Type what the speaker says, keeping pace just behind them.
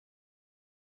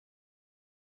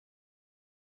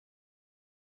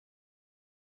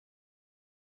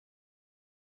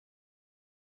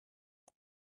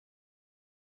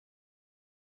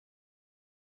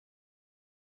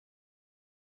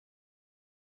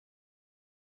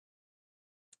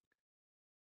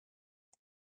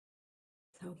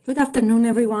So good afternoon,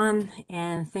 everyone,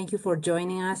 and thank you for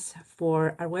joining us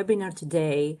for our webinar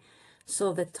today.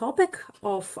 So the topic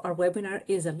of our webinar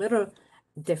is a little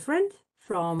different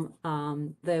from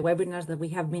the webinars that we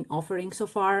have been offering so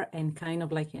far, and kind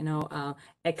of like,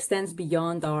 extends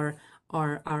beyond our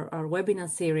webinar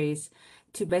series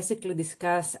to basically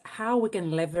discuss how we can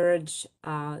leverage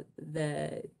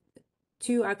the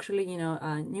two actually,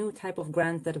 new type of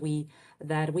grants that we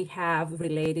have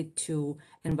related to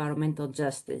environmental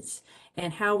justice,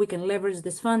 and how we can leverage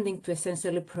this funding to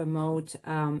essentially promote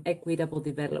equitable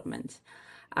development.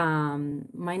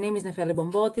 My name is Nefeli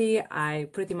Bombotti. I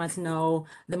pretty much know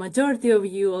the majority of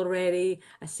you already,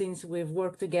 since we've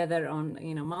worked together on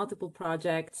multiple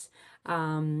projects.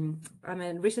 I'm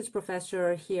a research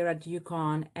professor here at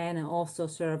UConn, and I also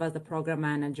serve as the program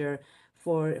manager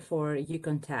for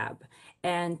UConn Tab.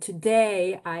 And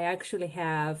today I actually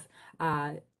have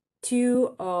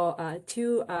two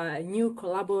new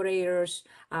collaborators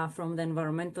from the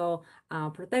Environmental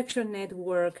Protection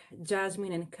Network,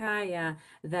 Jasmine and Kaya,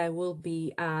 that will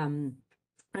be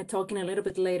talking a little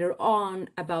bit later on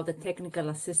about the technical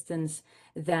assistance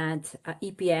that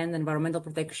EPN, the Environmental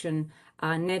Protection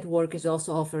Network, is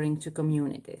also offering to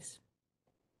communities.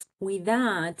 With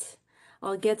that,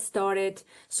 I'll get started.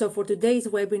 So for today's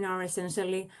webinar,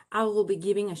 essentially, I will be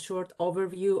giving a short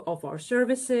overview of our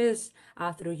services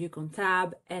through UConn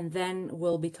Tab, and then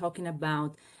we'll be talking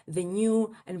about the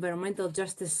new environmental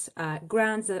justice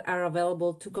grants that are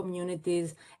available to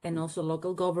communities and also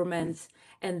local governments.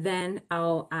 And then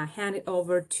I'll hand it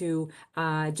over to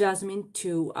Jasmine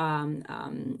to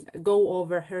go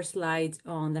over her slides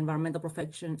on the Environmental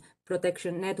Protection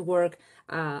Network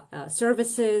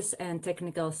services and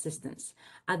technical assistance.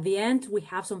 At the end, we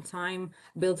have some time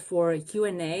built for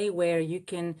Q&A where you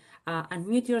can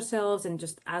unmute yourselves and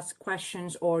just ask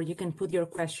questions, or you can put your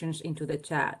questions into the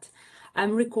chat.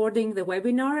 I'm recording the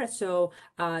webinar, so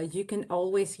you can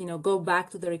always, go back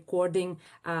to the recording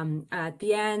at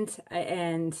the end,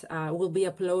 and we'll be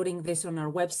uploading this on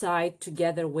our website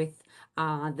together with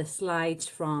the slides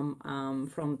from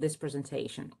this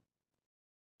presentation.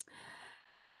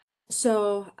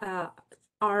 So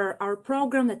our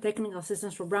program, the Technical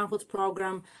Assistance for Brownfields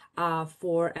program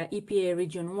for EPA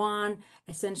Region 1,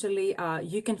 essentially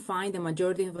you can find the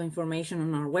majority of information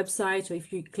on our website. So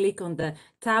if you click on the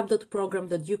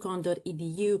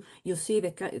tab.program.uconn.edu, you'll see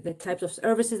the types of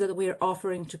services that we are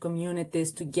offering to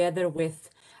communities, together with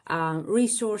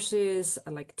resources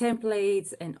like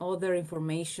templates and other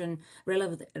information,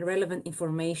 relevant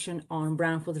information on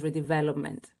brownfields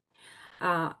redevelopment.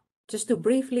 Just to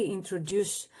briefly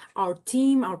introduce our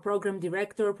team, our program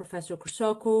director, Professor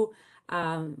Kusoku,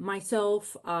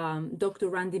 myself, Dr.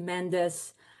 Randy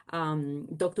Mendes,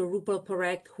 Dr. Rupal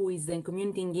Parekh, who is the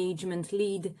community engagement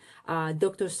lead,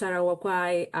 Dr. Sarah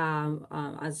Wakwai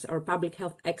as our public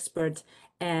health expert,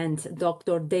 and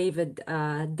Dr. David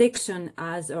Dixon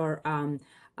as our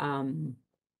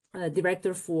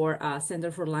director for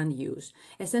Center for Land Use.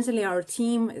 Essentially, our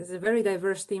team is a very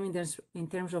diverse team in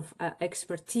terms of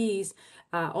expertise.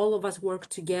 All of us work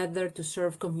together to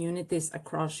serve communities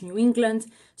across New England.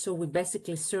 So we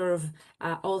basically serve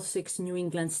all 6 New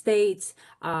England states,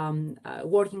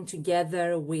 working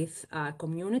together with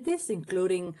communities,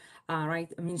 including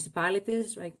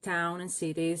municipalities, town and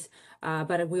cities,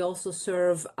 but we also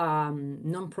serve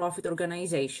nonprofit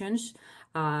organizations,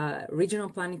 regional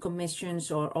planning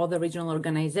commissions or other regional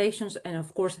organizations, and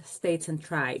of course, states and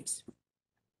tribes.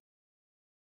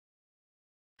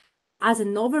 As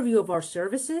an overview of our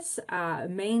services,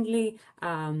 mainly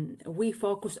we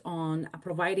focus on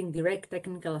providing direct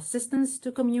technical assistance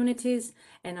to communities,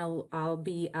 and I'll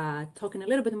be talking a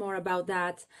little bit more about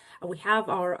that. We have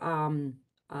our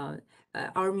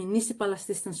municipal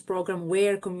assistance program,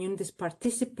 where communities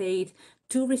participate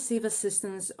to receive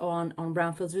assistance on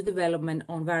brownfields redevelopment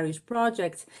on various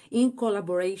projects in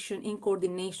collaboration, in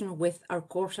coordination with our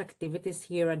course activities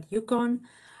here at UConn.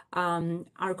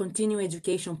 Our continuing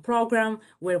education program,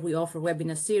 where we offer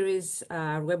webinar series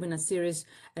and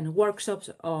workshops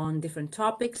on different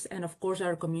topics, and of course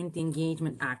our community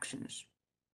engagement actions.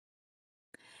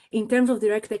 In terms of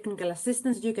direct technical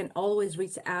assistance, you can always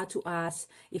reach out to us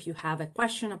if you have a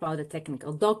question about a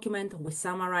technical document. We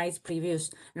summarize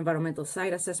previous environmental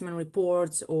site assessment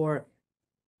reports or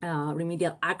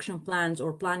remedial action plans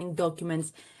or planning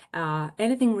documents,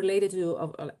 anything related to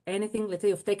anything, let's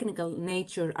say, of technical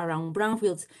nature around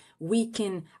brownfields. We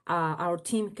can, our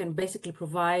team can basically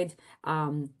provide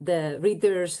the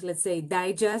readers, let's say,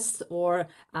 digest or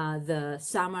the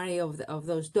summary of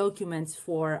those documents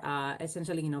for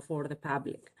essentially, for the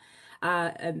public.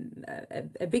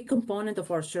 A big component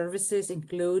of our services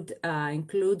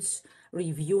includes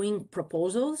reviewing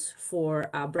proposals for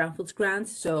brownfields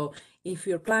grants. So if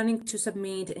you're planning to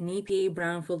submit an EPA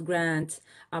brownfield grant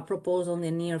proposal in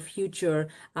the near future,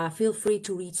 feel free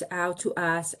to reach out to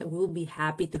us. We'll be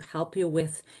happy to help you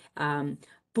with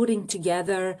putting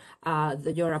together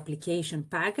your application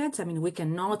package. I mean, we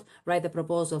cannot write the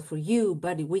proposal for you,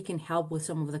 but we can help with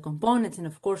some of the components. And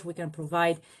of course, we can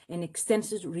provide an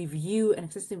extensive review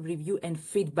and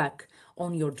feedback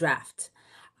on your draft.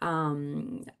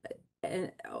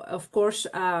 And of course,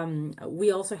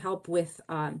 we also help with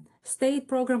state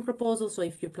program proposals. So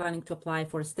if you're planning to apply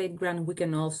for a state grant, we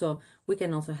can also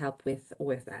help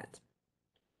with that.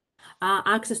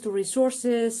 Access to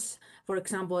resources, for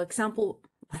example, example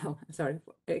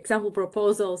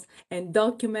proposals and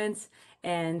documents,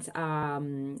 and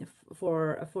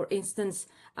for instance,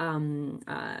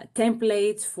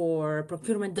 templates for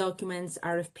procurement documents,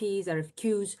 RFPs,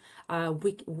 RFQs.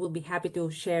 We will be happy to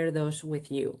share those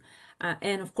with you.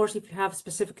 And of course, if you have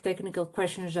specific technical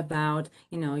questions about,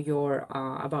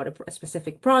 about a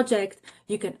specific project,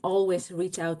 you can always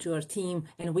reach out to our team,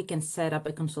 and we can set up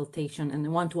a consultation and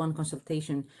a one-to-one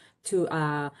consultation to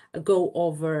go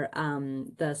over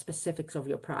the specifics of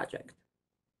your project.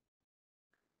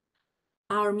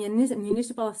 Our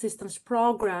municipal assistance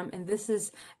program, and this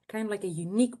is kind of like a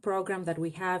unique program that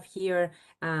we have here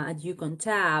at UConn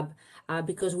Tab,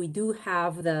 because we do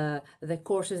have the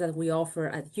courses that we offer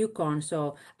at UConn.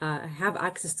 So have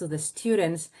access to the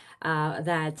students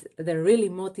that they're really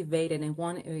motivated and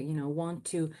want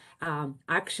to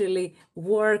actually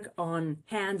work on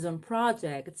hands-on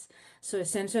projects. So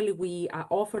essentially, we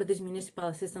offer this municipal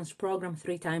assistance program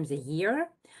 3 times a year.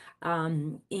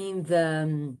 In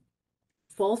the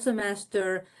fall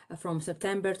semester, from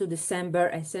September to December,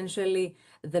 essentially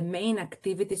the main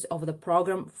activities of the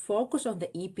program focus on the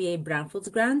EPA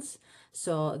brownfields grants.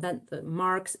 So that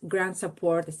marks grant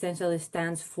support essentially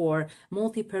stands for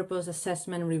multi-purpose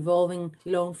assessment, revolving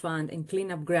loan fund, and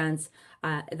cleanup grants.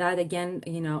 That again,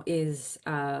 is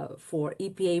for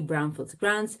EPA brownfields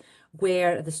grants,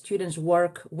 where the students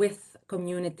work with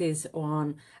communities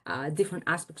on different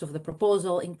aspects of the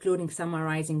proposal, including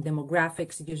summarizing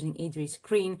demographics using Idris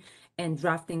Screen and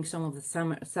drafting some of the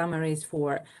summaries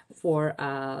for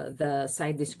the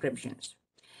site descriptions.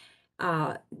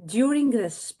 During the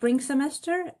spring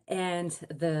semester and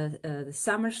the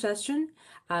summer session,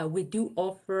 we do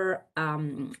offer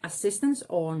assistance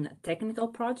on technical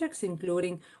projects,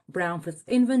 including brownfield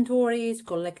inventories,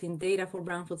 collecting data for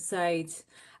brownfield sites,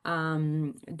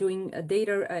 doing a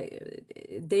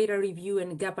data review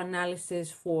and gap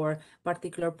analysis for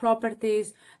particular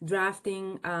properties,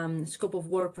 drafting scope of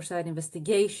work for site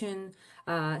investigation,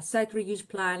 site reuse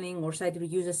planning or site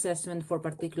reuse assessment for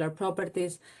particular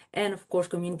properties, and of course,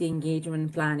 community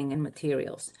engagement planning and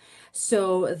materials.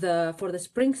 So for the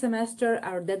spring semester,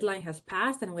 our deadline has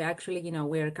passed, and we actually,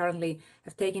 we are currently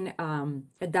have taken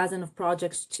a dozen of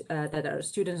projects that our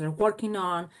students are working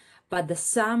on. But the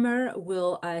summer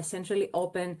will essentially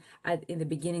open in the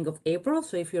beginning of April.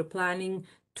 So if you're planning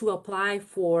to apply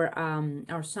for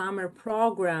our summer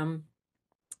program,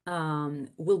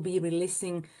 we'll be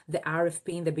releasing the RFP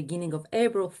in the beginning of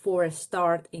April for a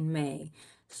start in May.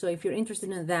 So if you're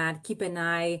interested in that, keep an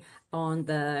eye on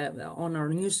our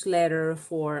newsletter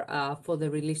for the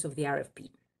release of the RFP.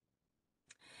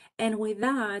 And with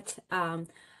that,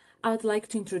 I would like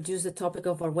to introduce the topic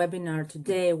of our webinar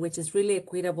today, which is really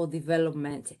equitable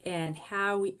development, and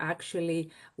how we actually,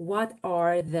 what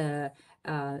are the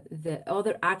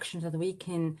other actions that we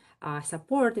can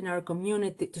support in our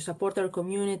community to support our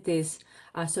communities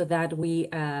so that we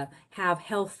have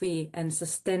healthy and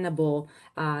sustainable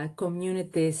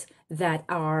communities that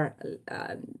are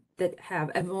that have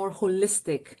a more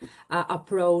holistic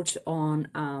approach on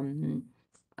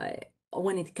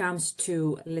when it comes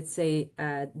to, let's say,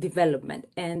 development.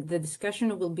 And the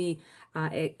discussion will be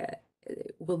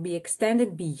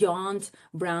extended beyond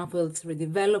brownfields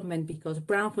redevelopment, because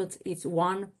brownfields is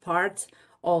one part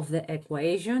of the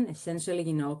equation, essentially,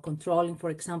 controlling, for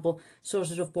example,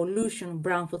 sources of pollution,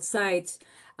 brownfield sites,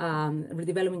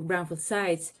 redeveloping brownfield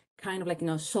sites, kind of like,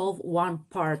 solve one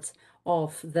part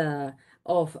of the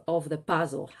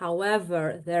puzzle.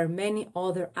 However, there are many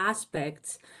other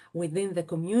aspects within the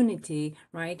community,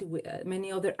 right?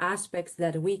 Many other aspects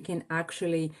that we can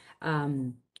actually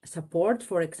support,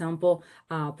 for example,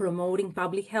 promoting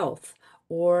public health,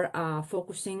 or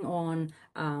focusing on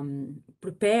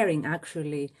preparing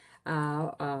actually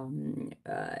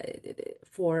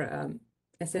for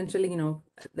essentially,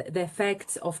 the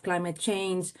effects of climate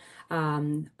change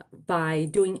by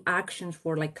doing actions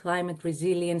for like climate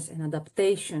resilience and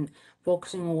adaptation,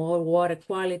 focusing on water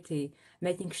quality,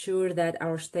 making sure that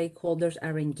our stakeholders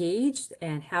are engaged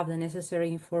and have the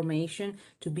necessary information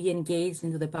to be engaged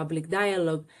into the public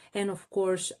dialogue, and of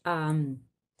course,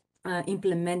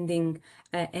 implementing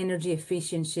energy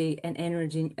efficiency and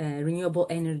renewable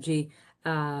energy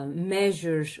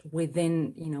measures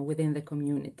within the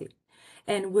community.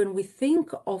 And when we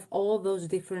think of all those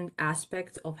different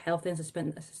aspects of health and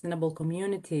sustainable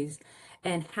communities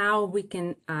and how we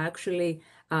can actually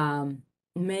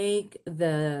make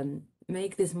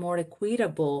this more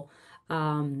equitable,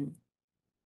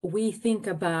 we think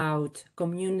about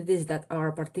communities that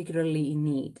are particularly in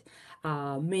need,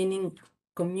 meaning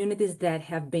communities that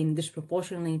have been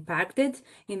disproportionately impacted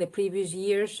in the previous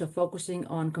years. So focusing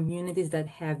on communities that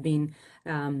have been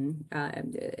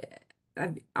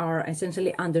are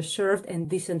essentially underserved and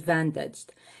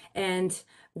disadvantaged. And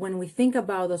when we think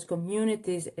about those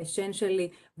communities,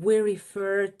 essentially we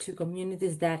refer to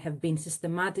communities that have been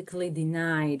systematically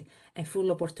denied a full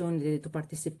opportunity to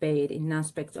participate in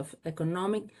aspects of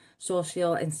economic,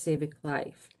 social, and civic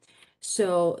life.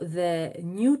 So the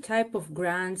new type of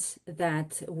grants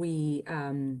that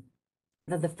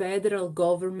that the federal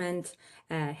government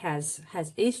has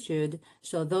issued,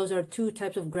 so those are two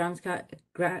types of grants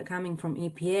coming from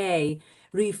EPA,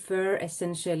 refer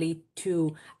essentially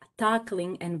to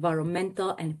tackling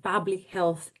environmental and public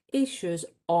health issues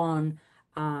on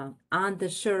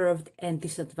underserved and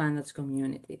disadvantaged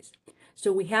communities.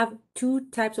 So we have two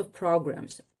types of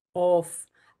programs.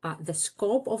 The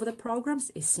scope of the programs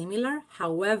is similar.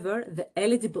 However, the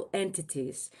eligible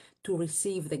entities to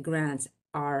receive the grants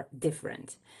are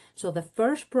different. So the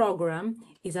first program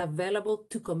is available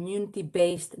to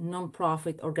community-based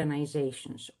nonprofit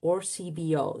organizations, or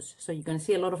CBOs. So you're going to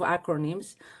see a lot of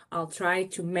acronyms. I'll try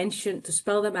to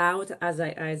spell them out as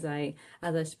I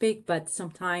speak, but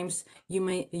sometimes you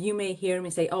may hear me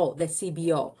say, "Oh, the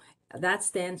CBO." That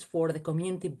stands for the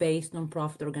community-based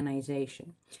nonprofit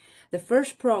organization. The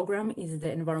first program is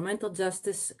the Environmental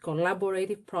Justice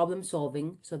Collaborative Problem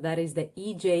Solving. So that is the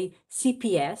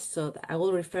EJCPS. So I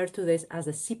will refer to this as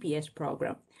the CPS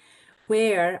program,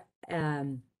 where a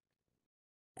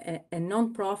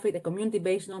nonprofit, a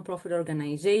community-based nonprofit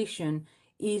organization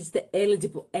is the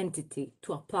eligible entity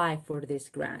to apply for this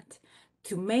grant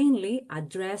to mainly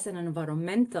address an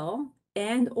environmental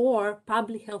and/or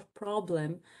public health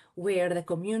problem where the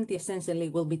community essentially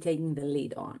will be taking the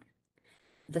lead on.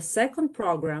 The second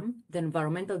program, the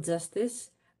Environmental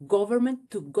Justice Government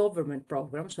to Government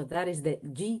program, so that is the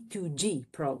G2G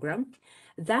program,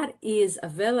 that is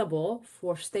available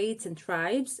for states and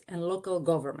tribes and local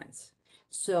governments.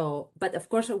 So, but of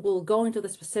course, we'll go into the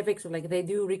specifics of like they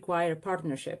do require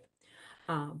partnership.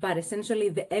 But essentially,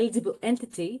 the eligible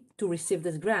entity to receive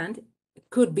this grant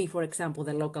could be, for example,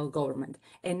 the local government.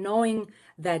 And knowing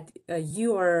that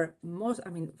you are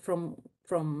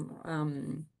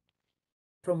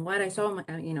from what I saw,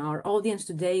 our audience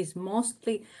today is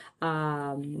mostly,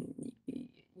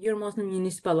 you're mostly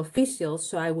municipal officials.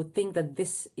 So I would think that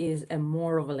this is a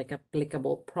more of a like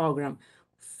applicable program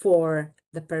for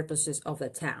the purposes of the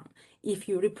town. If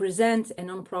you represent a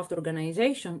nonprofit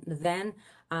organization, then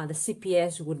the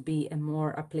CPS would be a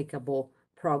more applicable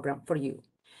program for you.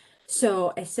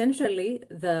 So essentially,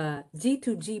 the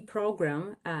G2G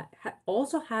program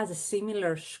also has a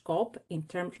similar scope in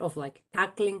terms of like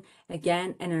tackling,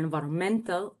 again, an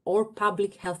environmental or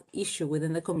public health issue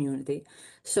within the community.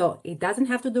 So it doesn't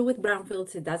have to do with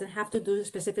brownfields. It doesn't have to do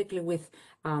specifically with,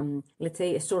 let's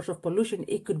say, a source of pollution.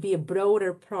 It could be a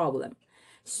broader problem.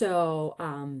 So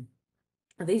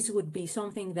this would be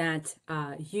something that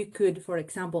you could, for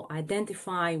example,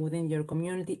 identify within your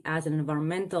community as an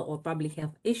environmental or public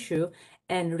health issue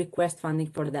and request funding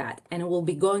for that. And we'll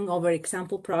be going over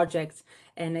example projects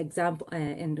and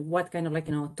what kind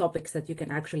of topics that you can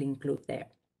actually include there.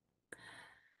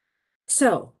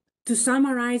 So to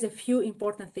summarize a few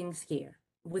important things here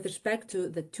with respect to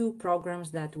the two programs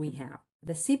that we have.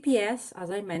 The CPS,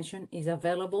 as I mentioned, is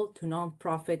available to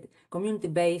nonprofit,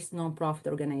 community-based nonprofit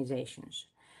organizations.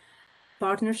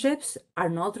 Partnerships are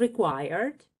not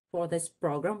required for this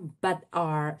program, but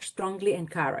are strongly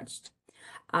encouraged.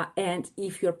 And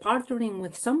if you're partnering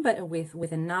with somebody,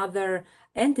 with another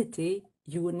entity,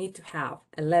 you will need to have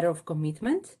a letter of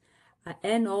commitment,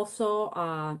 and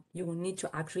also you will need to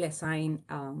actually assign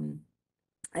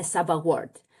a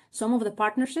sub-award. Some of the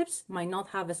partnerships might not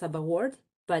have a sub-award,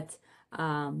 but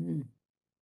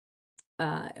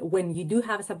when you do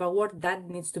have a sub-award, that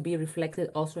needs to be reflected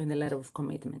also in the letter of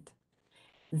commitment.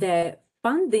 The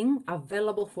funding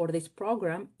available for this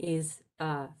program is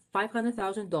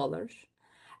 $500,000.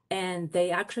 And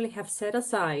they actually have set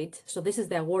aside, so this is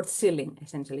the award ceiling,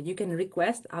 essentially. You can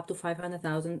request up to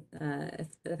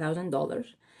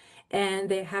 $500,000. And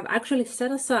they have actually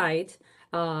set aside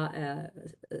a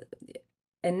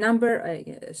number,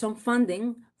 some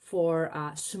funding for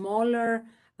smaller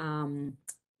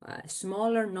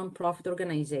nonprofit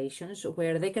organizations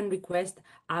where they can request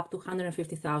up to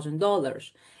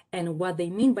 $150,000. And what they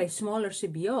mean by smaller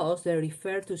CBOs, they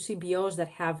refer to CBOs that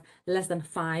have less than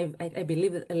five, I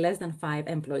believe less than 5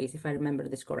 employees, if I remember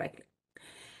this correctly.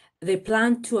 They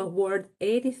plan to award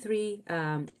 83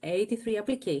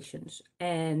 applications,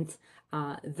 and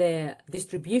the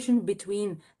distribution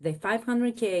between the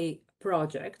 500K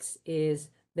projects is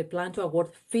they plan to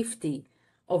award 50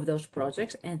 of those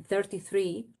projects and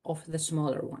 33 of the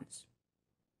smaller ones.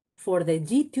 For the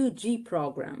G2G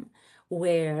program,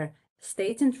 where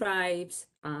states and tribes,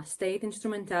 state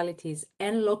instrumentalities,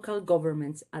 and local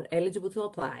governments are eligible to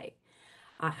apply.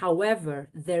 However,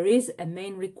 there is a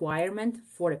main requirement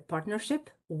for a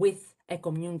partnership with a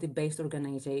community-based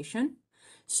organization.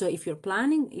 So if you're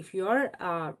planning, if you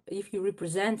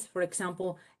represent, for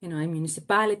example, a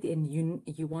municipality and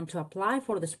you want to apply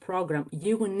for this program,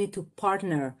 you will need to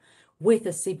partner with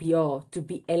a CBO to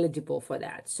be eligible for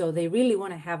that. So they really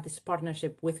want to have this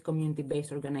partnership with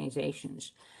community-based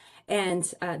organizations. And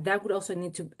that would also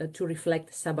need to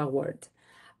reflect sub-award,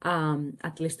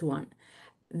 at least one.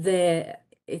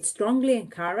 It's strongly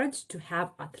encouraged to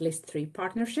have at least 3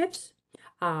 partnerships,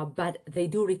 but they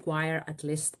do require at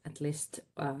least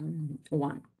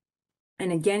one.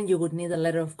 And again, you would need a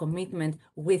letter of commitment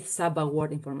with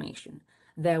sub-award information.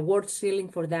 The award ceiling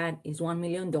for that is $1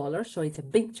 million, so it's a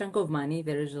big chunk of money.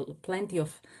 There is plenty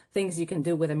of things you can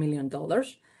do with $1 million,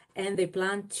 and they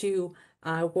plan to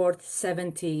award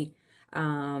 70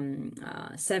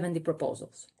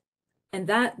 proposals, and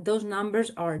those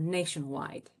numbers are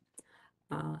nationwide.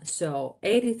 So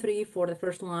 83 for the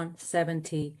first one,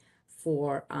 70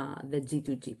 for the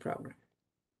G2G program.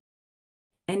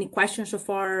 Any questions so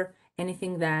far?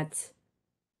 Anything that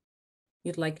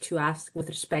you'd like to ask with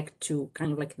respect to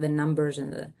kind of like the numbers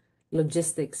and the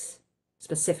logistics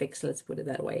specifics, let's put it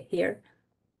that way here?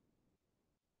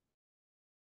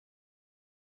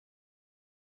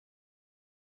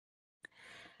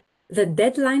 The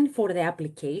deadline for the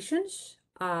applications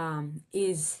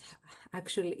is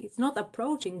actually, it's not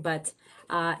approaching, but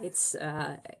it's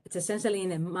essentially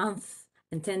in a month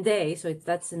and 10 days. So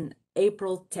that's in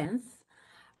April 10th.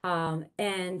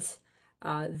 And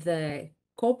the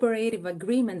cooperative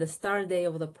agreement, the start day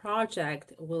of the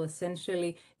project, will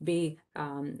essentially be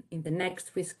in the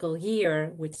next fiscal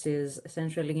year, which is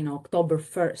essentially October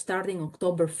 1st, starting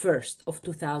October 1st of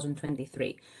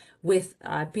 2023, with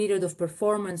a period of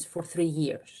performance for 3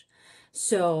 years.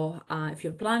 So if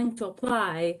you're planning to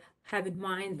apply, have in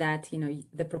mind that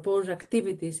the proposed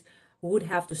activities would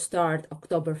have to start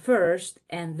October 1st,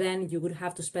 and then you would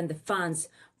have to spend the funds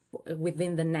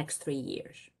within the next 3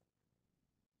 years.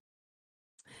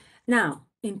 Now,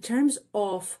 in terms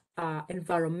of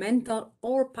environmental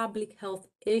or public health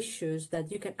issues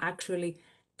that you can actually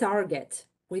target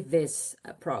with these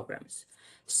programs.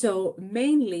 So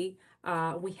mainly,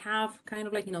 we have kind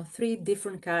of like, 3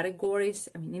 different categories.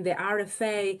 I mean, in the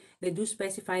RFA, they do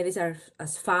specify these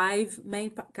as 5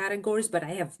 main categories, but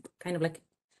I have kind of like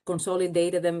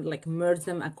consolidated them, like merged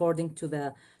them according to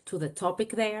the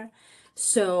topic there.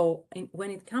 So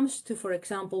when it comes to, for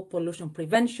example, pollution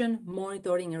prevention,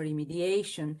 monitoring, and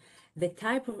remediation, the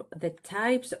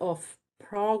types of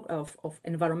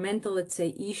environmental, let's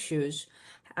say, issues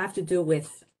have to do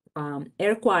with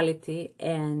air quality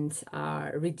and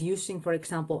reducing, for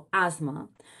example, asthma.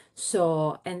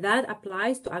 So, and that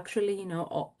applies to actually,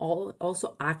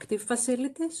 also active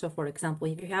facilities. So, for example,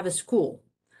 if you have a school,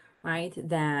 right,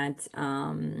 that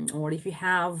or if you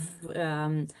have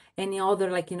any other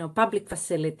public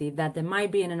facility that there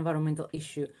might be an environmental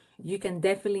issue, you can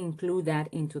definitely include that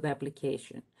into the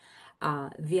application.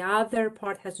 The other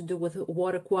part has to do with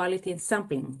water quality and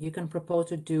sampling. You can propose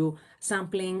to do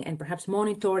sampling and perhaps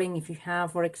monitoring if you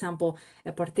have, for example,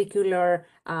 a particular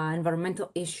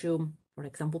environmental issue, for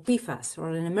example, PFAS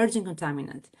or an emerging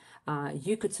contaminant.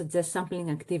 You could suggest sampling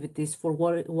activities for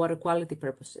water quality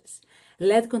purposes.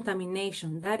 Lead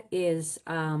contamination, that is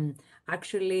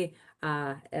actually,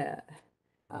 my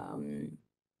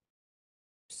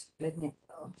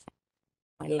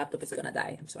laptop is gonna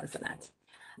die, I'm sorry for that.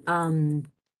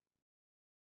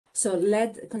 So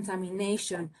lead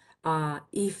contamination,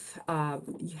 if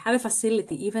you have a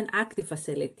facility, even active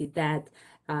facility, that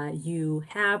you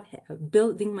have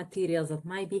building materials that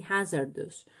might be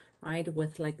hazardous right,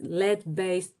 with like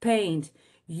lead-based paint,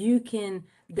 you can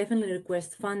definitely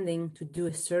request funding to do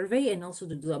a survey and also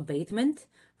to do abatement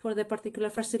for the particular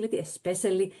facility,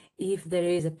 especially if there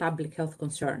is a public health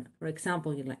concern. For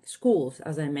example, in like schools,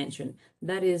 as I mentioned,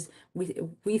 that is,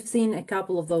 we've seen a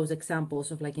couple of those examples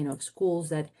of like, schools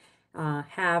that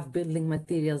have building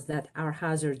materials that are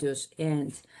hazardous,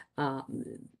 and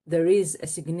there is a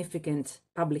significant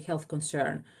public health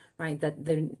concern, right, that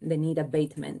they need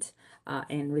abatement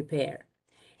and repair.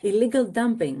 Illegal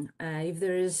dumping, if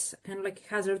there is kind of like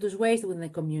hazardous waste within the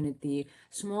community,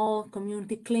 small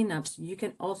community cleanups, you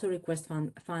can also request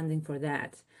funding for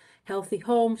that. Healthy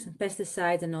homes,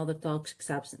 pesticides, and other toxic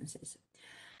substances.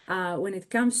 When it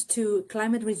comes to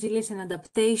climate resilience and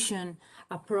adaptation,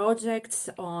 projects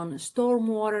on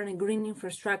stormwater and green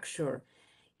infrastructure,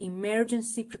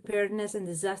 emergency preparedness and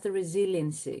disaster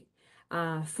resiliency,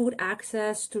 food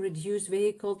access to reduce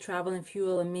vehicle travel and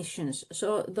fuel emissions.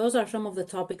 So those are some of the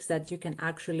topics that you can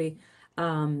actually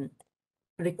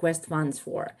request funds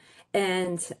for.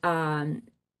 And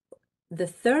the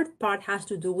third part has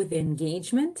to do with the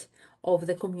engagement of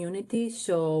the community.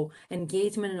 So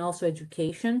engagement and also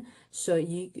education. So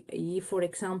you for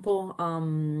example,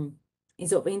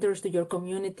 is of interest to your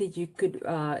community, you could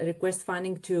request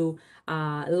funding to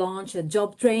launch a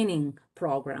job training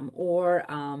program, or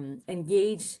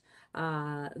engage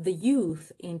the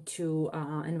youth into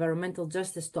environmental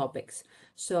justice topics.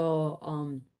 So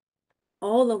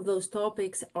all of those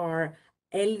topics are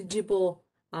eligible.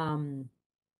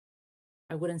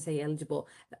 I wouldn't say eligible.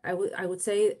 I would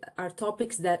say are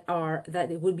topics that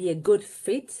it would be a good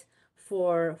fit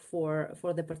for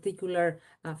the particular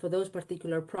for those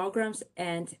particular programs.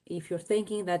 And if you're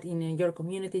thinking that in your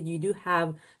community you do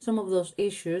have some of those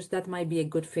issues, that might be a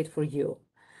good fit for you.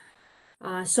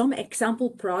 Some example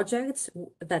projects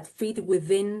that fit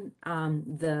within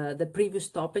the previous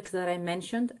topics that I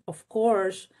mentioned. Of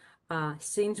course,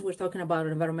 since we're talking about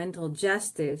environmental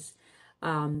justice,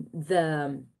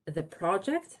 the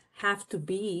project have to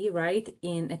be right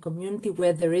in a community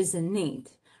where there is a need,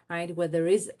 right, where there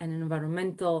is an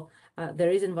environmental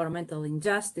environmental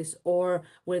injustice, or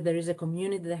where there is a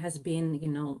community that has been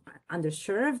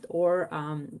underserved or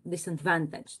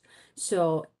disadvantaged.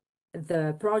 So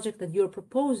the project that you're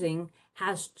proposing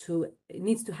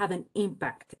needs to have an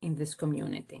impact in this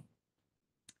community.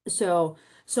 So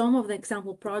some of the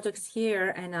example projects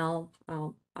here, and I'll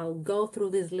go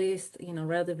through this list,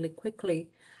 relatively quickly.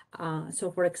 So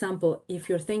for example, if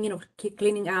you're thinking of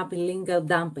cleaning up illegal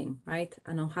dumping, right,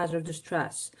 and hazardous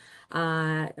trash,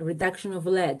 reduction of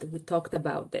lead, we talked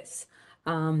about this.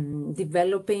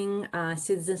 Developing a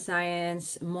citizen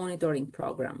science monitoring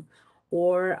program,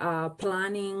 or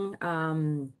planning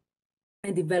and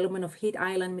development of heat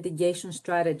island mitigation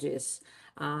strategies.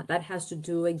 That has to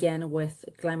do again with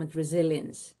climate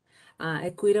resilience.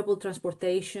 Equitable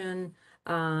transportation,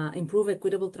 improve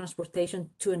equitable transportation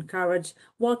to encourage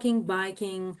walking,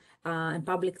 biking, and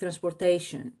public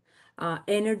transportation.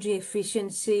 Energy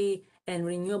efficiency and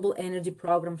renewable energy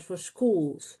programs for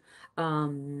schools.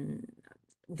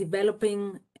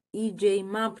 Developing EJ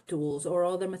map tools or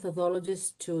other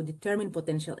methodologies to determine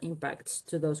potential impacts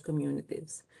to those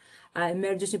communities.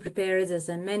 Emergency preparedness, as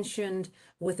I mentioned,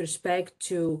 with respect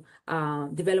to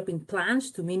developing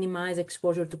plans to minimize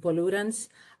exposure to pollutants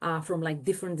from like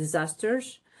different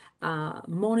disasters,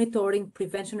 monitoring,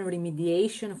 prevention, and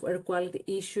remediation of air quality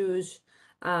issues,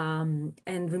 and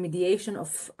remediation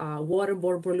of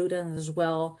waterborne pollutants as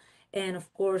well. And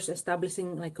of course,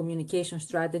 establishing like communication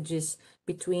strategies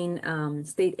between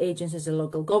state agencies and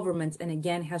local governments. And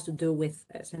again, has to do with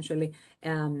essentially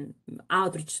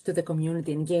outreach to the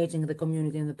community, engaging the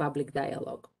community in the public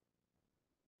dialogue.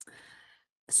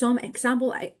 Some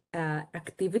example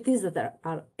activities that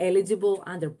are eligible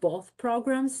under both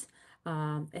programs.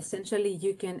 Essentially,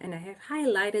 you can, and I have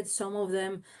highlighted some of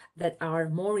them that are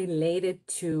more related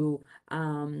to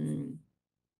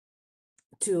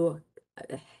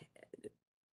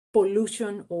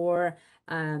pollution or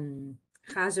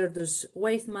hazardous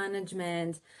waste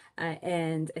management,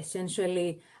 and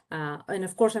essentially, and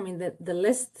of course, I mean, the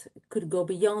list could go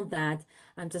beyond that.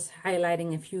 I'm just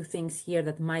highlighting a few things here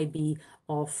that might be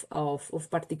of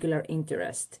particular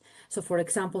interest. So for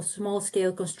example, small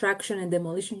scale construction and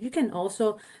demolition, you can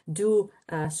also do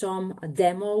some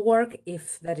demo work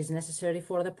if that is necessary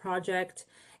for the project.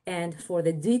 And for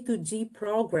the D2G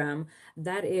program,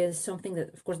 that is something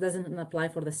that, of course, doesn't apply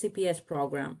for the CPS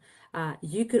program.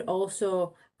 You could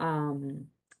also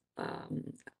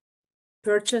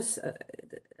purchase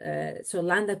so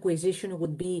land acquisition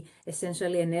would be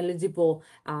essentially an eligible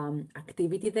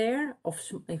activity there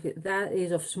if that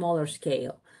is of smaller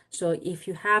scale. So if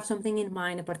you have something in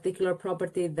mind, a particular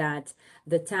property that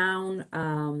the town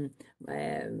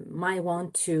might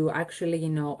want to actually,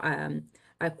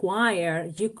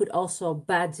 acquire, you could also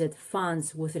budget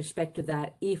funds with respect to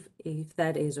that if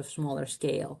that is of smaller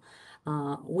scale.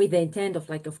 With the intent of,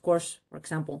 like, of course, for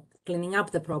example, cleaning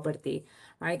up the property,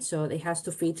 right? So it has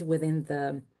to fit within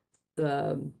the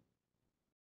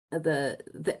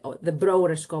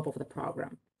broader scope of the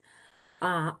program.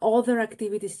 Other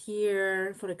activities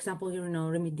here, for example,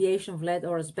 remediation of lead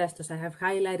or asbestos. I have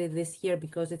highlighted this here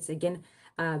because it's, again,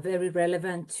 very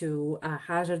relevant to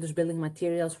hazardous building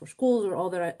materials for schools or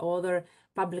other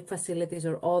public facilities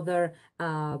or other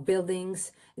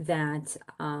buildings that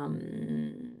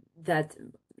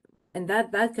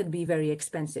that could be very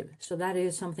expensive. So that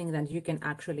is something that you can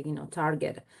actually,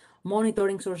 target.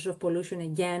 Monitoring sources of pollution,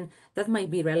 again, that might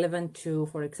be relevant to,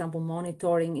 for example,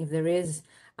 monitoring if there is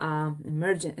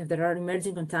if there are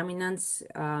emerging contaminants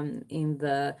in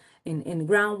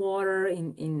groundwater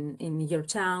in your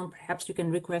town. Perhaps you can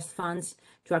request funds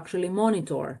to actually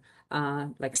monitor,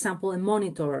 like sample and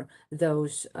monitor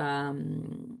those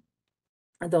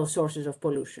sources of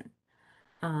pollution.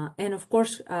 And of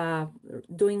course,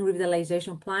 doing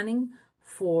revitalization planning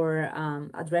for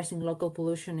addressing local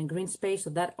pollution and green space. So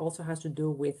that also has to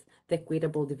do with the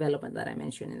equitable development that I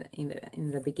mentioned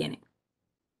in the beginning.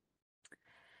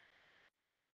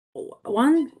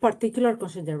 One particular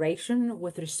consideration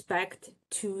with respect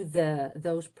to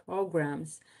those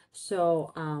programs.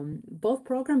 So both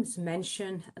programs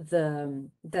mention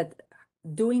that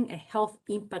doing a health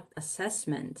impact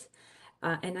assessment,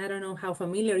 and I don't know how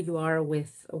familiar you are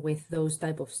with those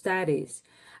type of studies,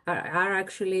 are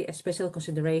actually a special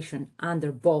consideration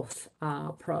under both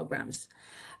programs.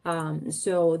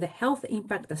 So the health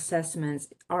impact assessments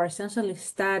are essentially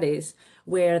studies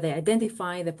where they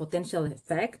identify the potential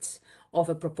effects of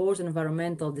a proposed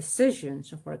environmental decision.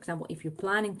 So, for example, if you're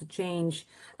planning to change,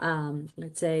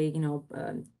 let's say,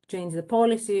 change the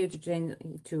policy,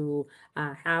 to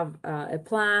have a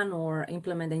plan or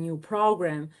implement a new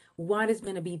program, what is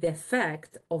going to be the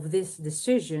effect of this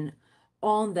decision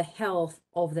on the health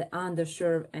of the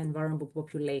underserved and vulnerable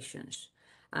populations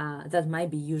that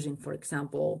might be using, for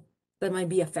example, that might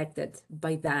be affected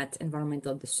by that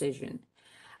environmental decision.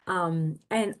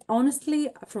 And honestly,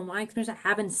 from my experience, I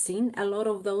haven't seen a lot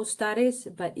of those studies,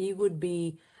 but it would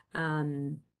be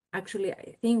actually,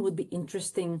 I think, would be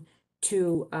interesting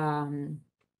to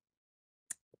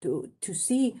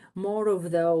see more of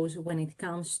those when it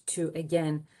comes to,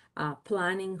 again,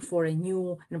 planning for a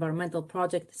new environmental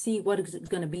project, see what is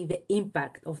going to be the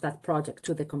impact of that project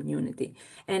to the community.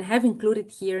 And have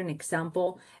included here an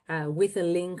example with a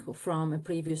link from a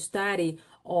previous study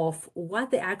of what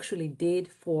they actually did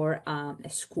for a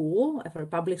school, for a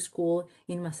public school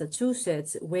in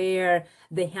Massachusetts, where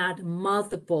they had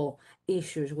multiple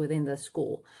issues within the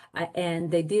school. And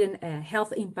they did a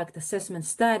health impact assessment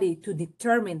study to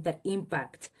determine that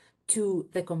impact to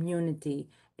the community.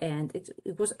 And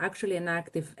it was actually an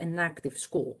active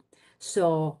school.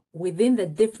 So within the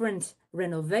different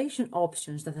renovation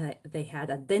options that they had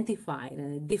identified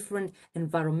and the different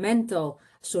environmental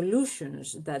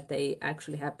solutions that they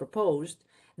actually had proposed,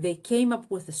 they came up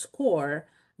with a score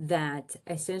that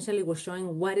essentially was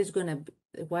showing what is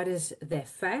the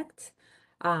effect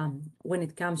when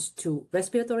it comes to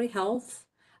respiratory health,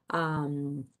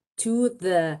 to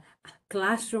the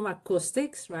classroom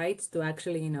acoustics, right? To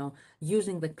actually,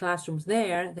 using the classrooms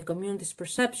there, the community's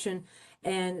perception,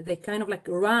 and they kind of like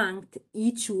ranked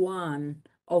each one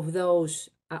of those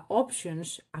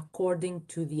options according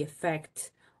to the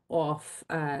effect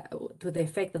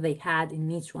that they had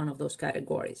in each one of those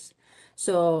categories.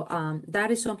 So that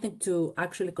is something to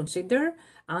actually consider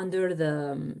under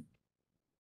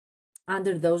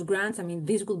those grants. I mean,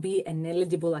 this will be an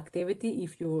eligible activity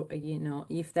if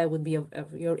if that would be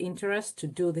of your interest to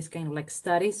do this kind of like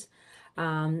studies.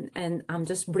 And I'm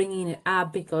just bringing it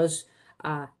up because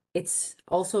it's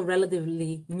also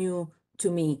relatively new to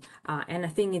me. And I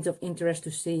think it's of interest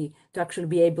to actually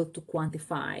be able to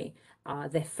quantify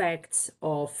the effects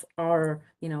of our,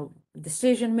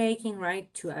 decision making,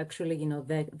 right, to actually,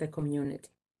 the community.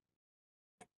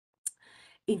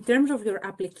 In terms of your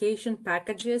application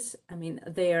packages, I mean,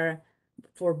 they're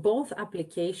for both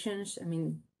applications. I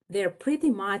mean, they're pretty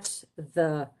much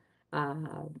the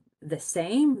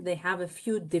same. They have a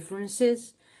few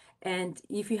differences. And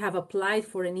if you have applied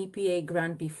for an EPA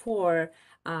grant before,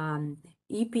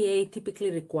 EPA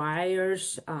typically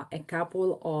requires a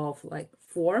couple of like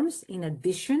forms in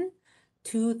addition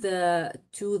to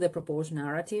the proposed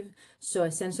narrative. So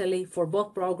essentially, for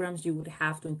both programs, you would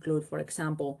have to include, for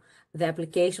example, the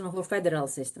application for federal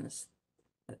assistance,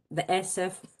 the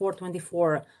SF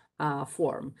 424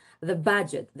 form, the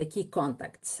budget, the key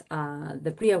contacts,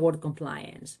 the pre-award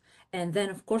compliance. And then,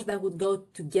 of course, that would go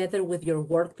together with your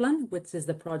work plan, which is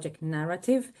the project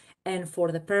narrative. And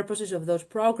for the purposes of those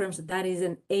programs, that is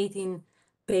an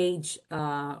 18-page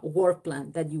work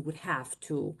plan that you would have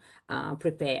to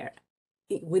prepare.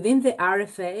 Within the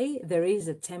RFA, there is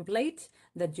a template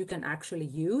that you can actually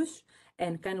use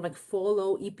and kind of like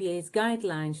follow EPA's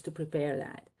guidelines to prepare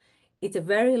that. It's a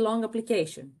very long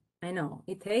application. I know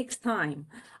it takes time.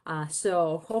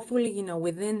 So hopefully,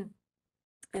 within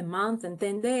a month and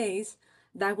 10 days,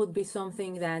 that would be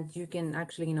something that you can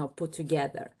actually, put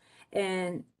together.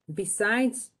 And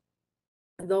besides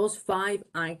those 5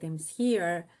 items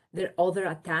here, there are other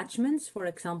attachments, for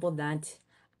example, that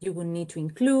you will need to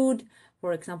include.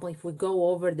 For example, if we go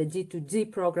over the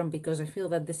G2G program, because I feel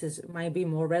that this might be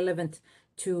more relevant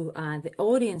to the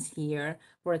audience here.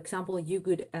 For example, you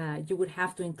would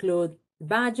have to include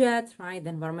budget, right?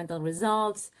 The environmental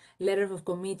results, letter of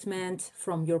commitment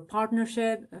from your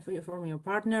partnership, from your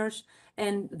partners,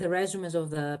 and the resumes of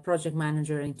the project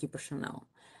manager and key personnel.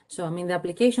 So, I mean, the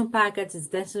application package is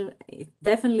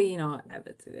definitely,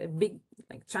 a big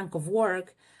chunk of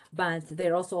work, but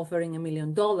they're also offering $1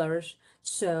 million.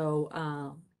 So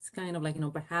it's kind of like,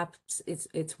 perhaps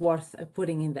it's worth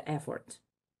putting in the effort.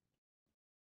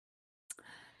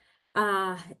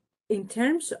 In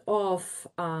terms of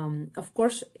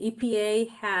course, EPA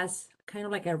has kind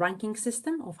of like a ranking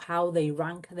system of how they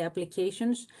rank the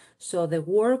applications. So the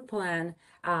work plan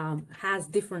has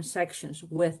different sections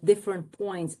with different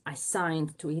points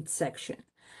assigned to each section.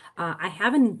 I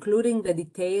haven't including the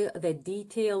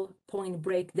detail point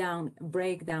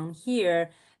breakdown here.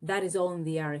 That is all in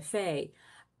the RFA.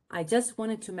 I just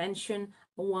wanted to mention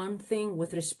one thing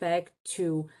with respect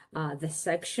to the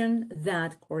section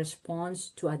that corresponds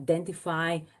to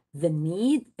identify the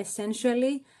need,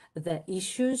 essentially, the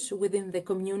issues within the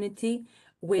community,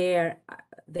 where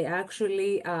they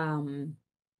actually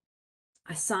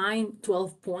assign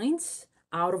 12 points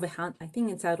out of I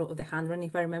think it's out of the 100,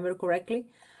 if I remember correctly,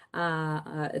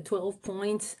 12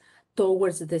 points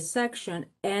towards this section,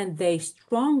 and they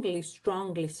strongly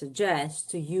suggest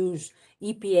to use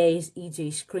EPA's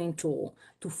EJ Screen tool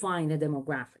to find the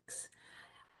demographics.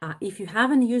 If you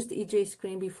haven't used EJ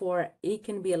Screen before, it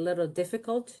can be a little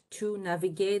difficult to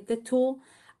navigate the tool.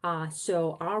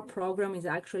 So our program is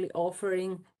actually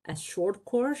offering a short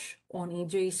course on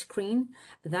EJ Screen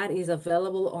that is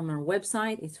available on our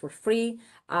website. It's for free.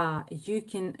 You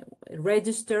can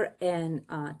register and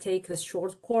take the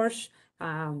short course.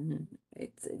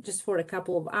 It's just for a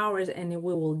couple of hours, and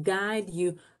we will guide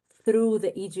you through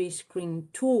the EJ Screen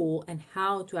tool and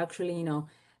how to actually,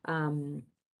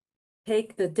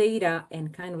 take the data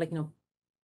and kind of like,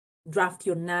 draft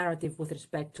your narrative with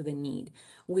respect to the need.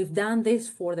 We've done this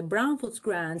for the Brownfields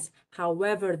grants.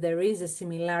 However, there is a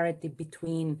similarity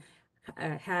between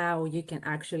how you can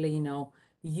actually,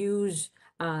 use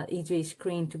EJ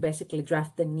Screen to basically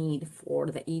draft the need for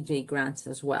the EJ grants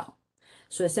as well.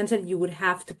 So essentially, you would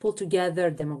have to pull together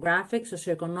demographics,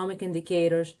 socioeconomic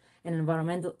indicators, and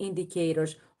environmental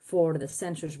indicators for the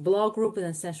census block group and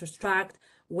the census tract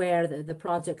where the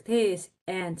project is,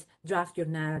 and draft your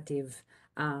narrative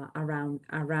around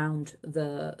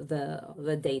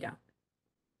the data.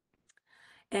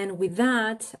 And with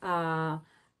that,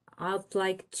 I'd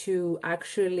like to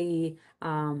actually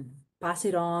pass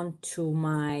it on to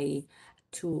my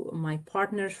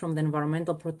partners from the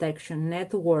Environmental Protection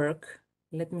Network.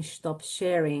 Let me stop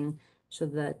sharing so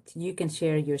that you can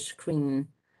share your screen,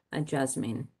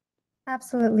 Jasmine.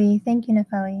 Absolutely. Thank you,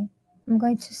 Nefeli. I'm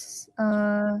going to...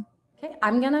 Okay,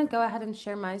 I'm gonna go ahead and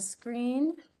share my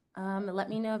screen. Let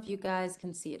me know if you guys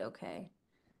can see it okay.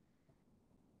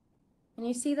 Can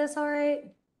you see this all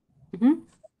right? Mm-hmm.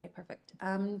 Okay, perfect.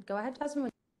 Go ahead, Jasmine.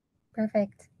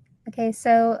 Perfect. Okay,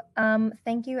 so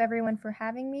thank you everyone for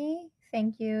having me.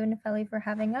 Thank you, Nefeli, for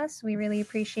having us. We really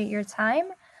appreciate your time.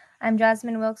 I'm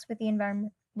Jasmine Wilkes with the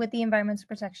Environmental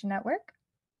Protection Network.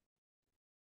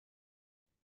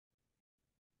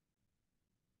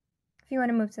 If you want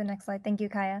to move to the next slide, thank you,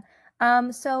 Kaya.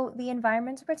 So the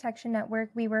Environmental Protection Network,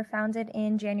 we were founded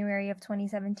in January of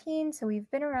 2017, so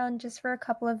we've been around just for a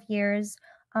couple of years.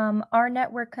 Our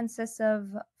network consists of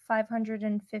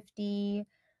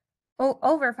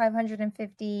over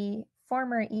 550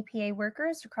 former EPA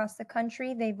workers across the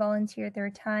country. They volunteer their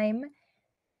time.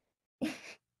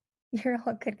 You're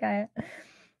all good, Kaya.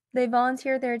 They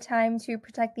volunteer their time to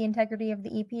protect the integrity of the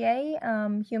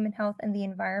EPA, human health, and the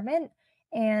environment.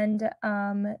 and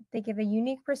they give a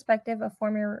unique perspective of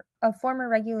former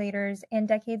regulators and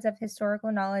decades of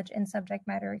historical knowledge and subject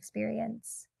matter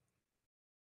experience.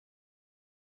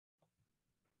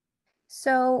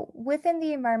 So within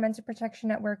the Environmental Protection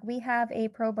Network, we have a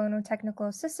pro bono technical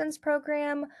assistance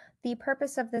program. The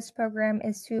purpose of this program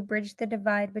is to bridge the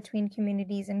divide between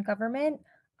communities and government.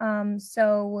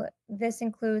 So this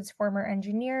includes former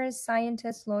engineers,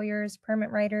 scientists, lawyers,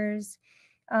 permit writers,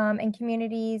 and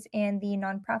communities and the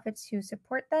nonprofits who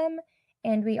support them.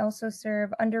 And we also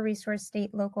serve under-resourced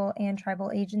state, local, and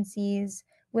tribal agencies.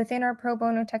 Within our pro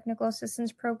bono technical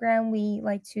assistance program, we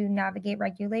like to navigate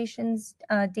regulations,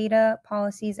 data,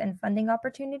 policies, and funding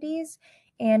opportunities.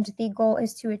 And the goal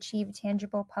is to achieve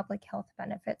tangible public health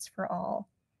benefits for all.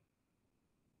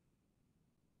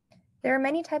 There are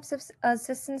many types of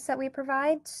assistance that we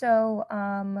provide. So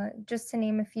just to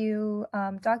name a few,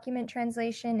 document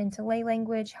translation into lay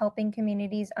language, helping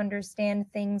communities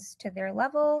understand things to their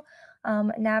level,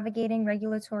 navigating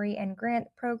regulatory and grant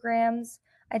programs,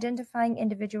 identifying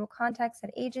individual contacts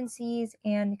at agencies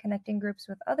and connecting groups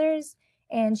with others,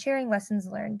 and sharing lessons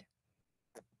learned.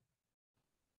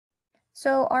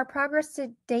 So our progress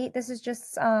to date, this is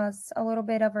just a little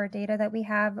bit of our data that we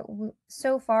have.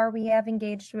 So far, we have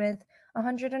engaged with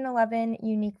 111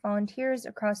 unique volunteers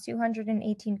across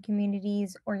 218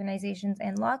 communities, organizations,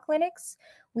 and law clinics.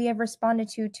 We have responded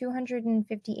to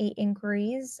 258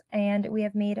 inquiries, and we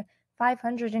have made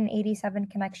 587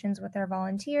 connections with our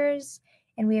volunteers,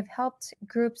 and we have helped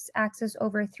groups access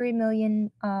over $3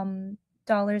 million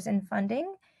in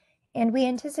funding. And we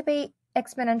anticipate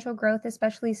exponential growth,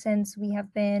 especially since we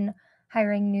have been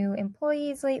hiring new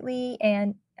employees lately.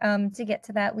 And to get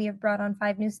to that, we have brought on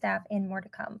 5 new staff and more to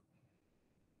come.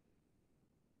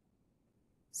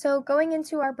 So going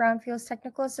into our brownfields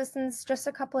technical assistance, just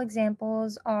a couple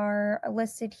examples are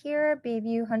listed here: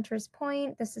 Bayview, Hunters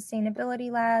Point, the Sustainability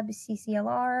Lab,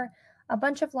 CCLR, a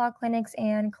bunch of law clinics,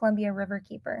 and Columbia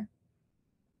Riverkeeper.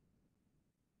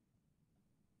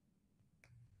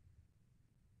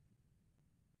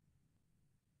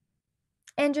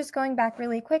 And just going back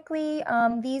really quickly,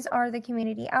 these are the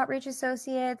community outreach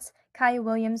associates. Kaya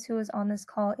Williams, who is on this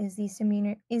call, is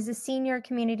the senior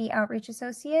community outreach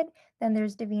associate. Then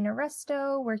there's Davina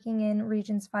Resto, working in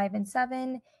regions 5 and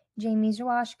 7. Jamie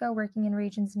Zawashka, working in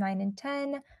regions 9 and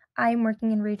 10. I'm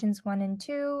working in regions 1 and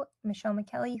 2. Michelle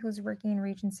McKelly, who's working in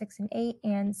regions 6 and 8.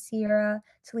 And Sierra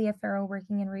Taliaferro,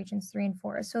 working in regions 3 and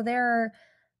 4. So there are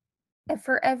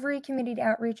for every community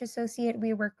outreach associate,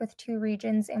 we work with 2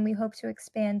 regions, and we hope to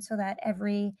expand so that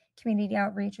every community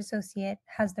outreach associate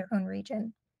has their own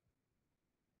region.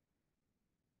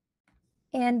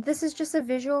 And this is just a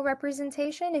visual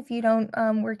representation if you don't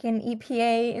work in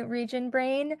EPA region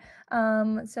brain.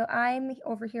 So I'm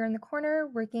over here in the corner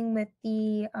working with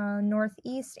the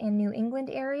Northeast and New England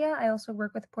area. I also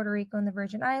work with Puerto Rico and the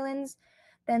Virgin Islands.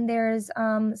 Then there's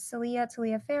Celia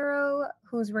Taliaferro,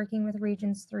 who's working with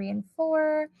regions 3 and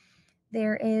 4.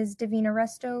 There is Davina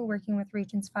Resto working with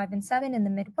regions 5 and 7 in the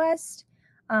Midwest.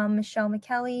 Michelle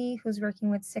McKelly, who's working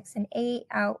with 6 and 8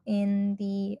 out in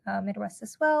the Midwest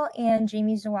as well. And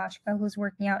Jamie Zawashka, who's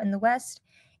working out in the West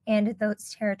and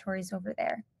those territories over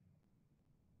there.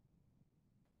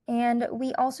 And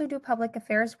we also do public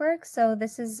affairs work. So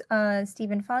this is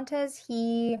Stephen Fontes.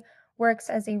 He works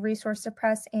as a resource to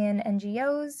press and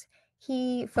NGOs.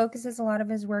 He focuses a lot of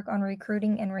his work on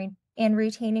recruiting and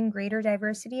retaining greater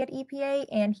diversity at EPA,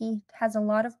 and he has a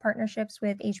lot of partnerships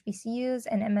with HBCUs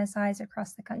and MSIs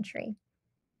across the country.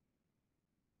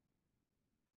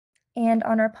 And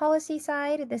on our policy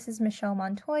side, this is Michelle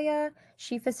Montoya.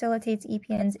 She facilitates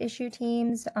EPN's issue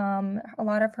teams. A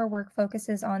lot of her work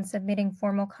focuses on submitting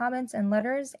formal comments and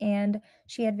letters, and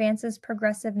she advances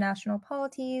progressive national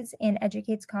policies and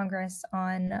educates Congress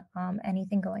on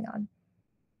anything going on.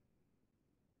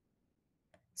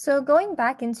 So going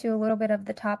back into a little bit of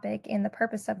the topic and the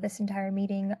purpose of this entire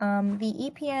meeting,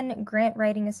 the EPN Grant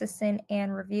Writing Assistant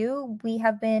and Review, we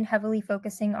have been heavily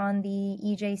focusing on the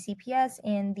EJ-CPS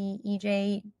and the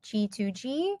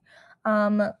EJ-G2G.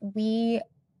 We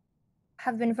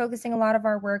have been focusing a lot of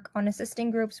our work on assisting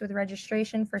groups with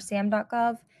registration for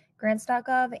SAM.gov,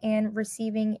 grants.gov, and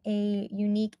receiving a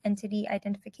unique entity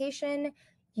identification,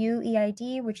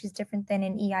 UEID, which is different than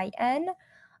an EIN.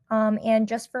 And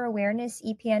just for awareness,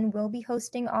 EPN will be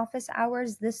hosting office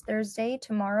hours this Thursday,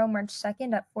 tomorrow, March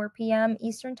 2nd at 4 p.m.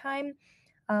 Eastern Time,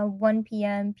 1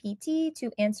 p.m. PT,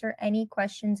 to answer any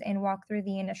questions and walk through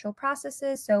the initial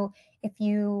processes. So if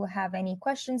you have any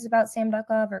questions about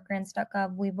SAM.gov or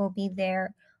grants.gov, we will be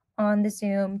there on the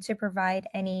Zoom to provide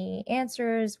any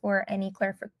answers or any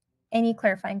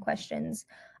clarifying questions.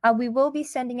 We will be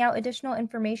sending out additional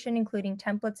information, including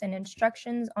templates and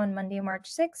instructions on Monday, March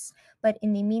 6th. But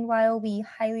in the meanwhile, we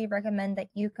highly recommend that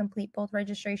you complete both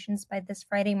registrations by this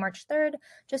Friday, March 3rd,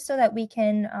 just so that we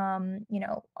can,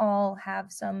 all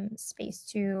have some space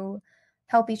to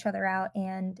help each other out.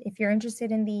 And if you're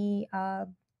interested in the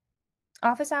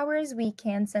office hours, we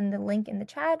can send the link in the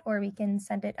chat or we can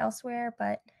send it elsewhere.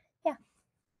 But yeah.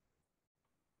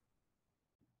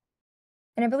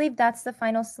 And I believe that's the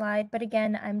final slide. But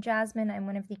again, I'm Jasmine. I'm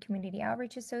one of the Community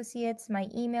Outreach Associates. My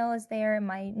email is there.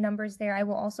 My number's there. I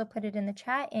will also put it in the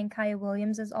chat. And Kaya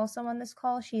Williams is also on this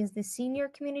call. She is the Senior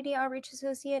Community Outreach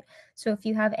Associate. So if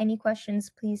you have any questions,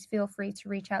 please feel free to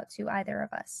reach out to either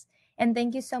of us. And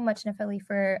thank you so much, Nefeli,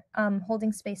 for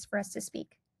holding space for us to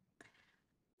speak.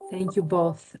 Thank you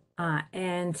both.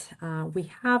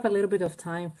 We have a little bit of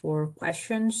time for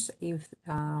questions. If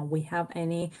we have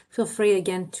any, feel free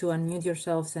again to unmute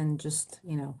yourselves and just,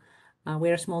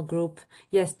 we're a small group.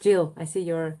 Yes, Jill, I see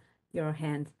your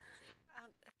hand.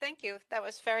 Thank you. That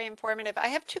was very informative. I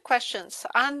have two questions.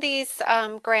 On these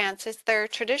grants, is there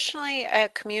traditionally a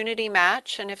community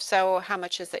match? And if so, how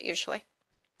much is it usually?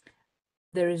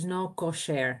 There is no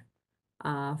co-share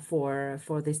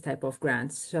for this type of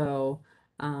grants. So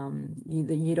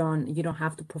you don't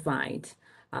have to provide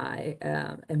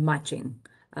a matching.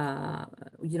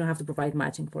 You don't have to provide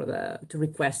matching to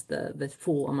request the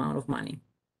full amount of money.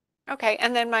 Okay,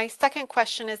 and then my second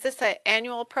question, is this an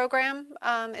annual program?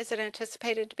 Is it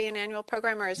anticipated to be an annual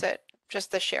program or is it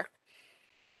just this year?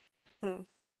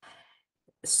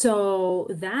 So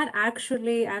that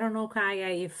actually, I don't know, Kaya,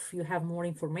 if you have more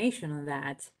information on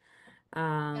that.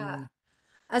 Yeah.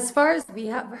 As far as we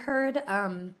have heard,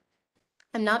 I'm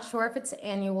not sure if it's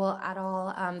annual at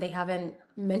all. They haven't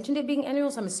mentioned it being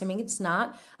annual, so I'm assuming it's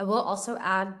not. I will also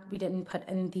add, we didn't put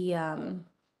in the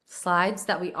slides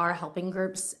that we are helping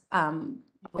groups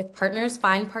with partners,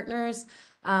 find partners.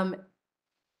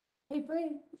 Hey,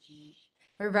 Brie.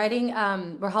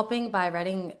 We're helping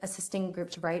by assisting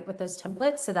groups write with those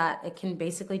templates so that it can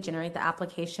basically generate the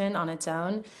application on its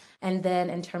own. And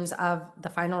then in terms of the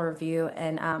final review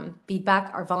and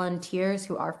feedback, our volunteers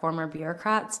who are former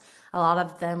bureaucrats, a lot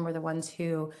of them were the ones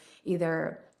who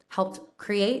either helped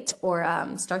create or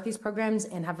start these programs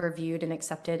and have reviewed and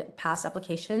accepted past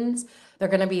applications. They're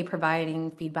going to be providing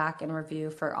feedback and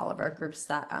review for all of our groups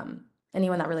that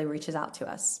anyone that really reaches out to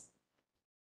us.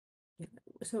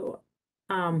 So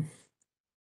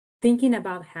thinking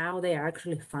about how they are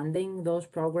actually funding those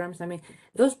programs, I mean,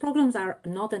 those programs are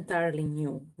not entirely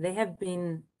new. They have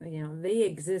been, they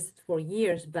exist for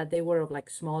years, but they were of like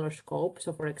smaller scope.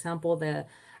 So for example, the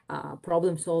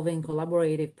problem-solving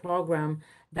collaborative program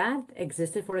that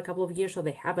existed for a couple of years, so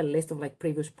they have a list of like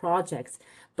previous projects.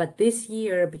 But this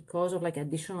year, because of like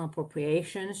additional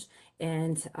appropriations,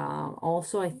 and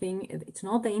also I think it's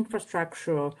not the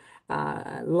infrastructure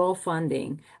law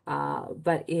funding,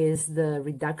 but is the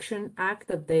Reduction Act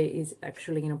that is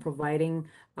actually probviding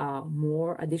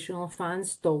more additional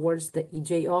funds towards the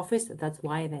EJ office. That's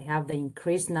why they have the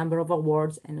increased number of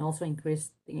awards and also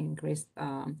increased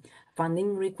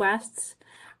funding requests.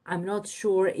 I'm not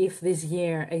sure if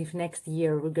next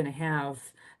year we're going to have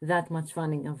that much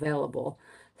funding available.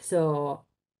 So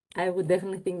I would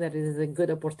definitely think that it is a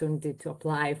good opportunity to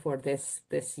apply for this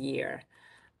year.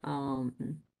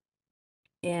 And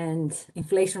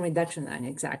Inflation Reduction Act,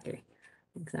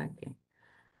 exactly.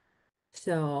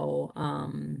 So,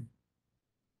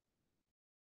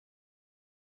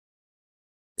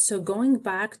 so going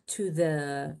back to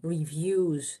the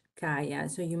reviews, Kaya,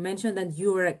 so you mentioned that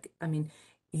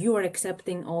you are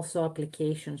accepting also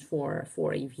applications for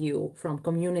review from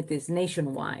communities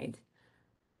nationwide,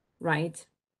 right?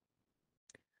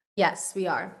 Yes, we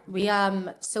are.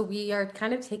 So we are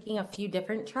kind of taking a few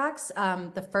different tracks.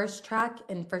 The first track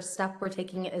and first step we're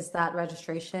taking is that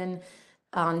registration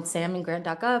on SAM and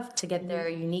grant.gov to get their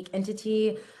unique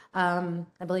entity. I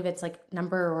believe it's like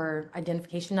number or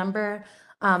identification number.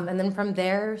 And then from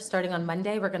there, starting on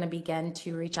Monday, we're going to begin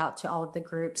to reach out to all of the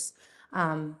groups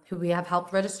who we have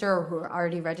helped register or who are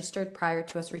already registered prior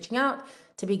to us reaching out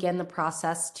to begin the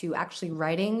process to actually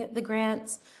writing the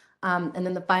grants. And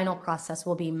then the final process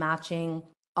will be matching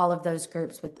all of those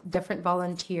groups with different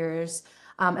volunteers,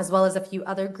 as well as a few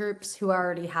other groups who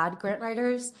already had grant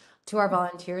writers to our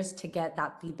volunteers to get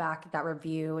that feedback, that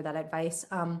review, that advice.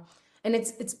 And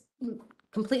it's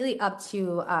completely up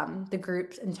to the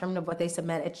groups in terms of what they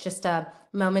submit. It's just a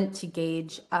moment to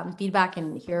gauge feedback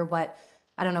and hear what,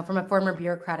 I don't know, from a former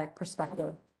bureaucratic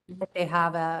perspective, if they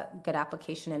have a good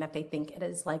application and if they think it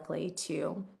is likely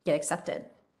to get accepted.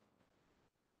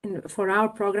 And for our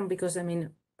program, because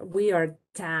we are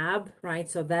tab, right?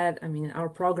 So that, I mean, our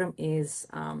program is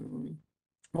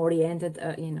oriented,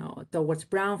 towards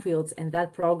brownfields, and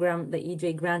that program, the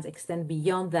EJ grants extend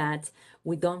beyond that.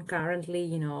 We don't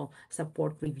currently,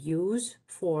 support reviews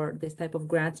for this type of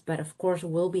grants, but of course,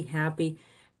 we'll be happy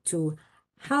to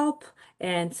help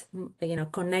and,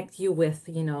 connect you with,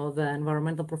 the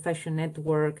environmental profession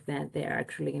network that they're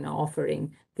actually,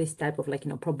 offering this type of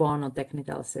pro bono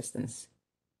technical assistance.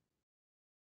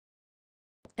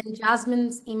 And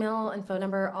Jasmine's email and phone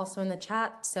number are also in the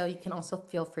chat, so you can also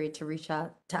feel free to reach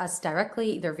out to us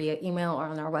directly, either via email or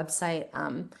on our website.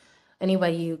 Any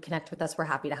way you connect with us, we're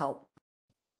happy to help.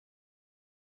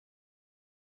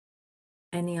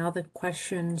 Any other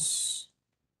questions?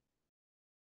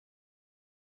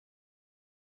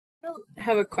 I don't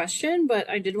have a question, but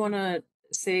I did want to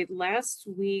say last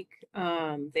week,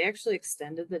 they actually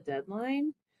extended the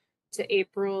deadline to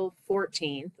April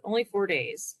 14th, only 4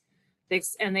 days.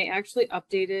 They actually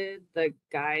updated the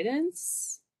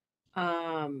guidance.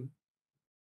 And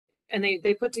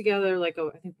they put together like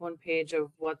I think one page of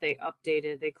what they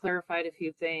updated. They clarified a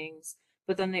few things,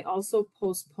 but then they also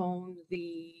postponed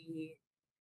the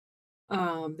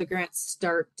grant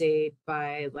start date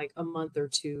by like a month or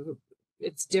two.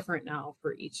 It's different now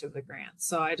for each of the grants.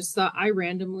 So I just thought I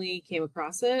randomly came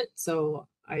across it. So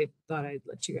I thought I'd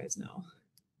let you guys know.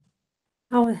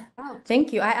 Oh,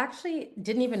 Thank you. I actually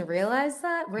didn't even realize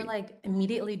that. We're like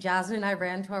immediately, Jasmine and I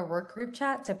ran to our work group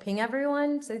chat to ping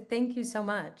everyone. So thank you so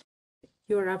much.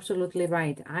 you're absolutely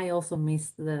right. I also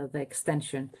missed the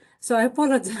extension. So I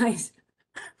apologize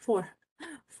for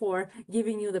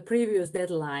giving you the previous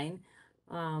deadline.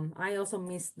 I also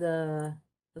missed the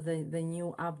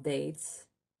new updates.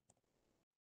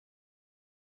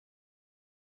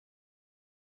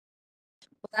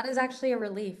 Well, that is actually a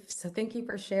relief. So thank you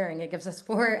for sharing. It gives us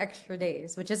 4 extra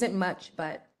days, which isn't much,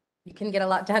 but you can get a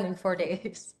lot done in 4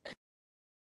 days.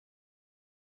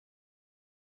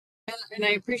 And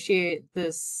I appreciate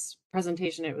this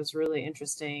presentation. It was really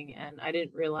interesting, and I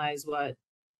didn't realize what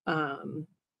the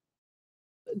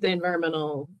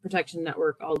Environmental Protection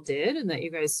Network all did, and that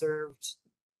you guys served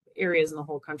areas in the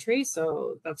whole country.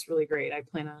 So that's really great. I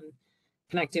plan on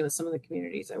connecting with some of the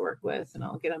communities I work with, and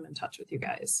I'll get them in touch with you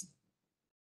guys.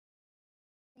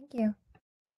 Thank you.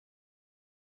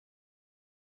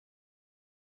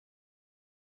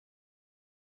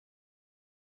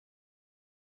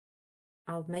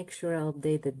 I'll make sure I'll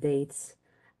update the dates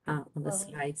on the Well,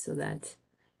 slide so that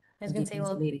I was going to say,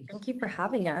 well, thank you for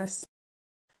having us.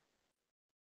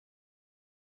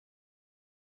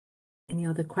 Any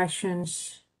other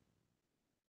questions?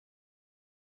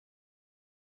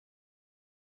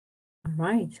 All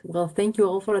right. Well, thank you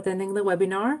all for attending the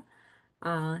webinar.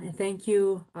 And thank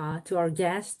you to our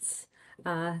guests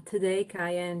today,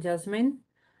 Kaya and Jasmine.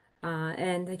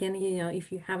 And again,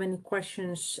 if you have any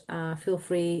questions, feel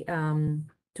free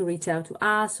to reach out to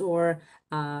us or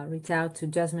reach out to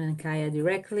Jasmine and Kaya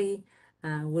directly.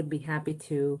 Would be happy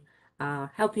to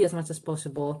help you as much as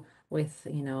possible with,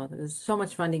 there's so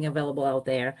much funding available out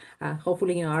there.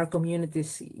 Hopefully, our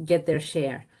communities get their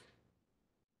share.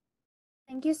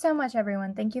 Thank you so much,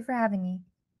 everyone. Thank you for having me.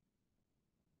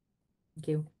 Thank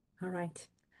you. All right.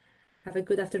 Have a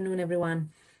good afternoon,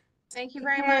 everyone. Thank you Take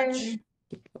very care. much.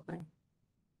 Bye-bye.